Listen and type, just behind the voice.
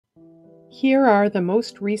Here are the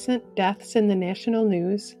most recent deaths in the national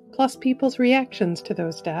news, plus people's reactions to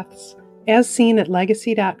those deaths, as seen at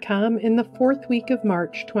Legacy.com in the fourth week of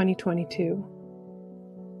March 2022.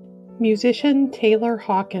 Musician Taylor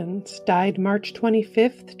Hawkins died March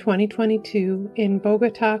 25, 2022 in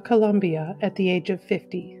Bogota, Colombia at the age of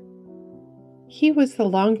 50. He was the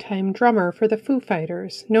longtime drummer for the Foo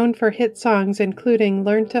Fighters, known for hit songs including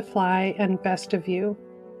Learn to Fly and Best of You.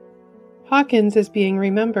 Hawkins is being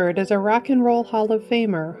remembered as a Rock and Roll Hall of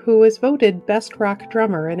Famer who was voted Best Rock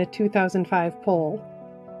Drummer in a 2005 poll.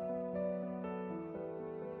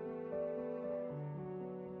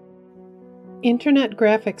 Internet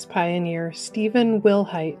graphics pioneer Stephen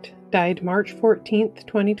Wilhite died March 14,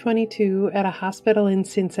 2022 at a hospital in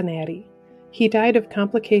Cincinnati. He died of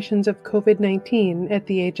complications of COVID-19 at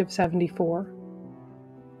the age of 74.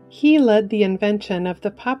 He led the invention of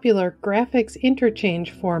the popular graphics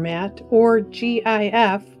interchange format, or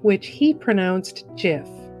GIF, which he pronounced GIF.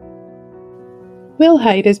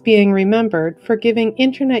 Wilhite is being remembered for giving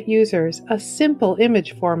Internet users a simple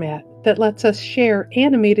image format that lets us share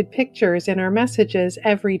animated pictures in our messages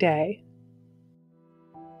every day.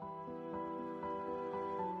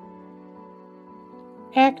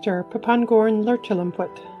 Actor Papangkorn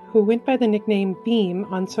Lerkchaleampote, who went by the nickname Beam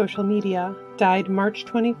on social media, died March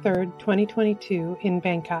 23, 2022 in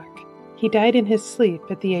Bangkok. He died in his sleep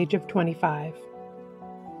at the age of 25.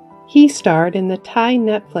 He starred in the Thai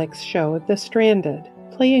Netflix show The Stranded,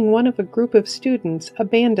 playing one of a group of students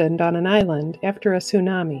abandoned on an island after a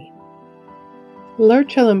tsunami.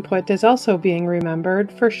 Lerkchaleampote is also being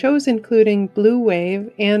remembered for shows including Blue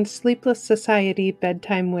Wave and Sleepless Society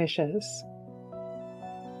Bedtime Wishes.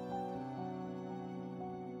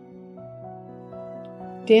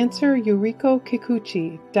 Dancer Yuriko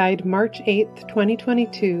Kikuchi died March 8,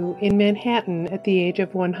 2022 in Manhattan at the age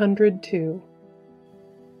of 102.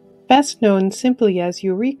 Best known simply as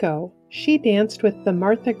Yuriko, she danced with the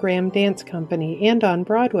Martha Graham Dance Company and on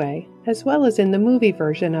Broadway, as well as in the movie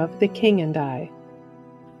version of The King and I.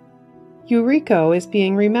 Yuriko is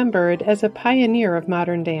being remembered as a pioneer of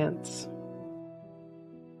modern dance.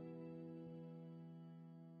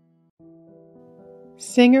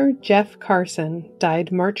 Singer Jeff Carson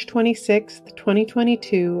died March 26,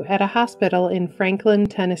 2022 at a hospital in Franklin,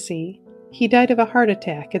 Tennessee. He died of a heart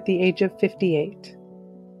attack at the age of 58.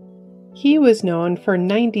 He was known for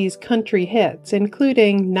 90s country hits,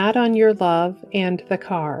 including Not on Your Love and The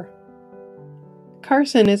Car.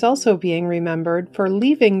 Carson is also being remembered for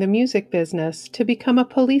leaving the music business to become a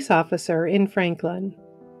police officer in Franklin.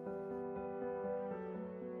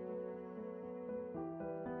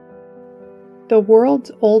 The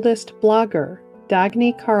world's oldest blogger,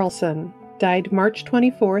 Dagny Carlsson, died March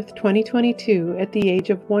 24, 2022 at the age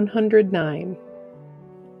of 109.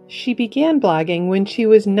 She began blogging when she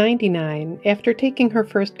was 99 after taking her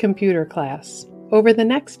first computer class. Over the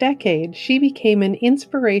next decade, she became an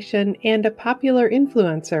inspiration and a popular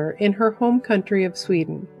influencer in her home country of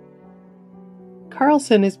Sweden.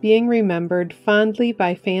 Carlsson is being remembered fondly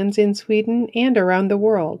by fans in Sweden and around the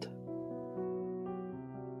world.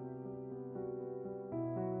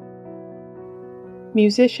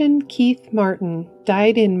 Musician Keith Martin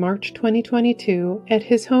died in March 2022 at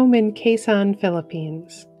his home in Quezon,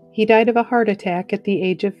 Philippines. He died of a heart attack at the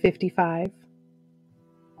age of 55.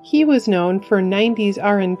 He was known for 90s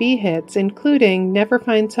R&B hits including Never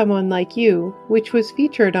Find Someone Like You, which was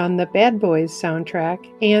featured on the Bad Boys soundtrack,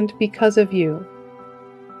 and Because of You.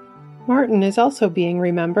 Martin is also being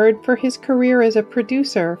remembered for his career as a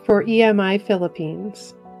producer for EMI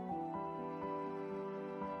Philippines.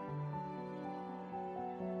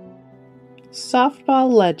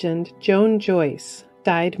 Softball legend Joan Joyce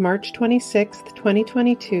died March 26,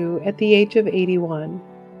 2022 at the age of 81.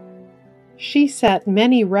 She set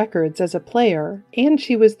many records as a player, and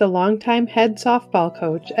she was the longtime head softball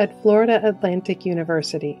coach at Florida Atlantic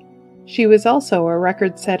University. She was also a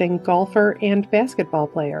record-setting golfer and basketball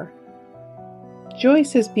player.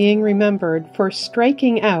 Joyce is being remembered for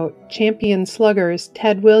striking out champion sluggers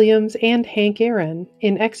Ted Williams and Hank Aaron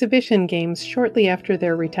in exhibition games shortly after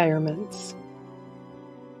their retirements.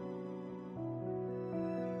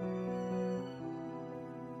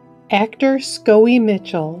 Actor Scoey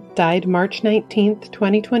Mitchell died March 19,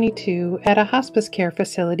 2022 at a hospice care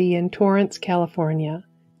facility in Torrance, California.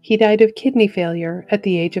 He died of kidney failure at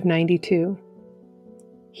the age of 92.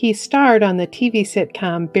 He starred on the TV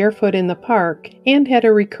sitcom Barefoot in the Park and had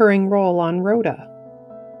a recurring role on Rhoda.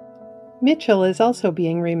 Mitchell is also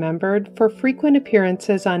being remembered for frequent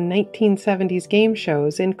appearances on 1970s game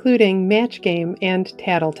shows including Match Game and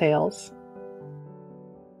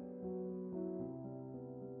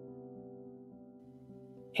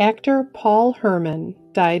Actor Paul Herman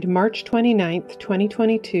died March 29,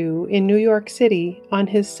 2022 in New York City on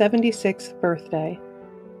his 76th birthday.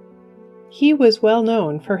 He was well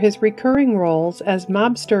known for his recurring roles as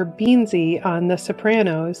mobster Beansy on The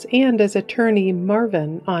Sopranos and as attorney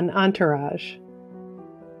Marvin on Entourage.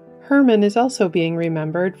 Herman is also being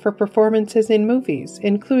remembered for performances in movies,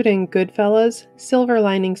 including Goodfellas, Silver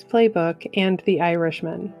Linings Playbook, and The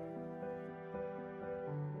Irishman.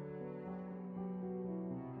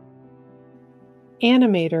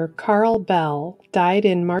 Animator Carl Bell died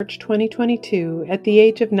in March 2022 at the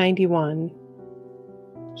age of 91.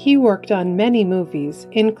 He worked on many movies,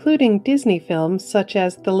 including Disney films such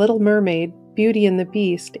as The Little Mermaid, Beauty and the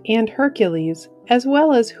Beast, and Hercules, as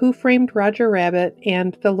well as Who Framed Roger Rabbit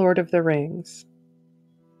and The Lord of the Rings.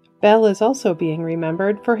 Bell is also being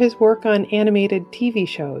remembered for his work on animated TV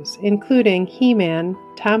shows, including He-Man,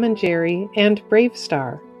 Tom and Jerry, and Brave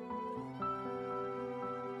Star.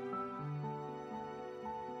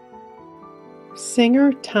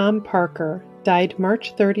 Singer Tom Parker died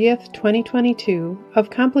March 30th, 2022, of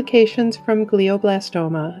complications from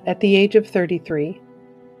glioblastoma at the age of 33.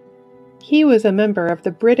 He was a member of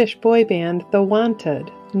the British boy band The Wanted,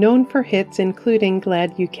 known for hits including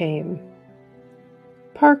Glad You Came.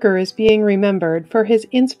 Parker is being remembered for his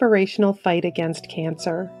inspirational fight against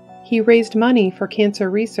cancer. He raised money for cancer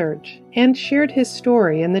research and shared his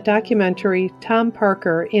story in the documentary Tom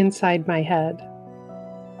Parker Inside My Head.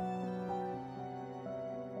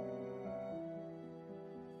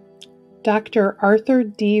 Dr. Arthur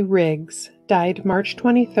D. Riggs died March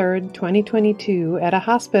 23, 2022 at a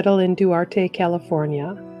hospital in Duarte,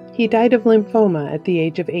 California. He died of lymphoma at the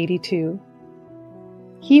age of 82.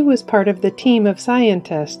 He was part of the team of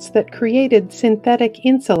scientists that created synthetic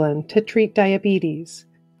insulin to treat diabetes.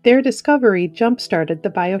 Their discovery jump-started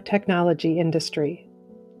the biotechnology industry.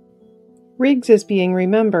 Riggs is being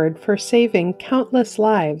remembered for saving countless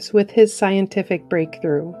lives with his scientific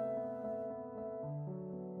breakthrough.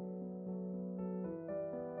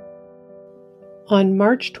 On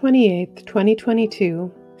March 28,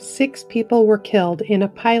 2022, 6 people were killed in a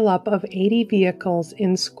pileup of 80 vehicles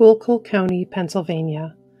in Schuylkill County,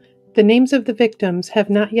 Pennsylvania. The names of the victims have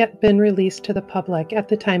not yet been released to the public at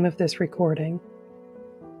the time of this recording.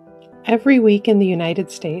 Every week in the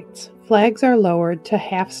United States, flags are lowered to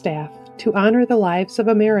half-staff to honor the lives of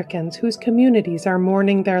Americans whose communities are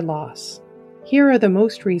mourning their loss. Here are the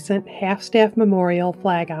most recent half-staff memorial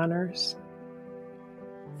flag honors.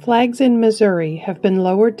 Flags in Missouri have been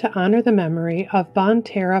lowered to honor the memory of Bon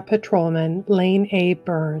Terra patrolman Lane A.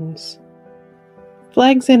 Burns.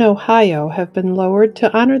 Flags in Ohio have been lowered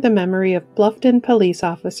to honor the memory of Bluffton police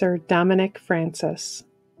officer Dominic Francis.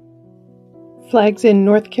 Flags in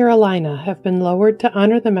North Carolina have been lowered to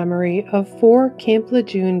honor the memory of 4 Camp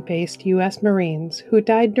Lejeune-based U.S. Marines who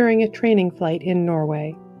died during a training flight in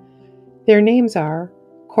Norway. Their names are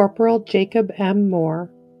Corporal Jacob M. Moore,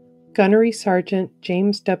 Gunnery Sergeant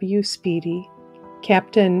James W. Speedy,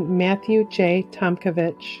 Captain Matthew J.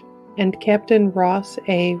 Tomkovich, and Captain Ross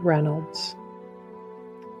A. Reynolds.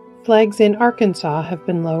 Flags in Arkansas have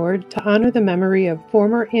been lowered to honor the memory of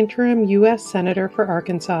former interim U.S. Senator for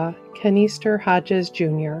Arkansas, Kanister Hodges,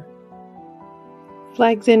 Jr.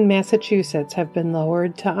 Flags in Massachusetts have been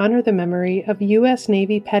lowered to honor the memory of U.S.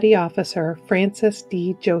 Navy Petty Officer Francis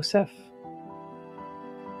D. Joseph.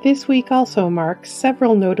 This week also marks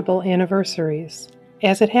several notable anniversaries.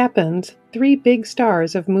 As it happens, 3 big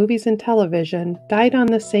stars of movies and television died on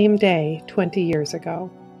the same day 20 years ago.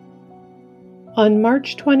 On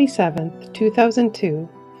March 27, 2002,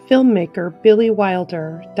 filmmaker Billy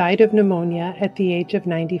Wilder died of pneumonia at the age of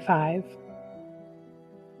 95.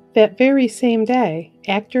 That very same day,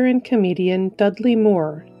 actor and comedian Dudley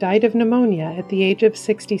Moore died of pneumonia at the age of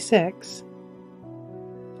 66.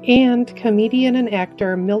 And comedian and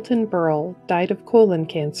actor Milton Berle died of colon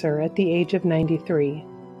cancer at the age of 93.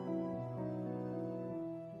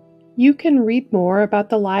 You can read more about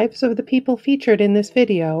the lives of the people featured in this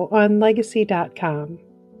video on Legacy.com.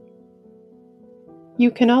 You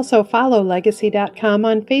can also follow Legacy.com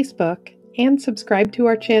on Facebook and subscribe to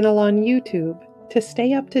our channel on YouTube to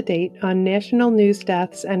stay up to date on national news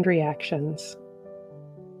deaths and reactions.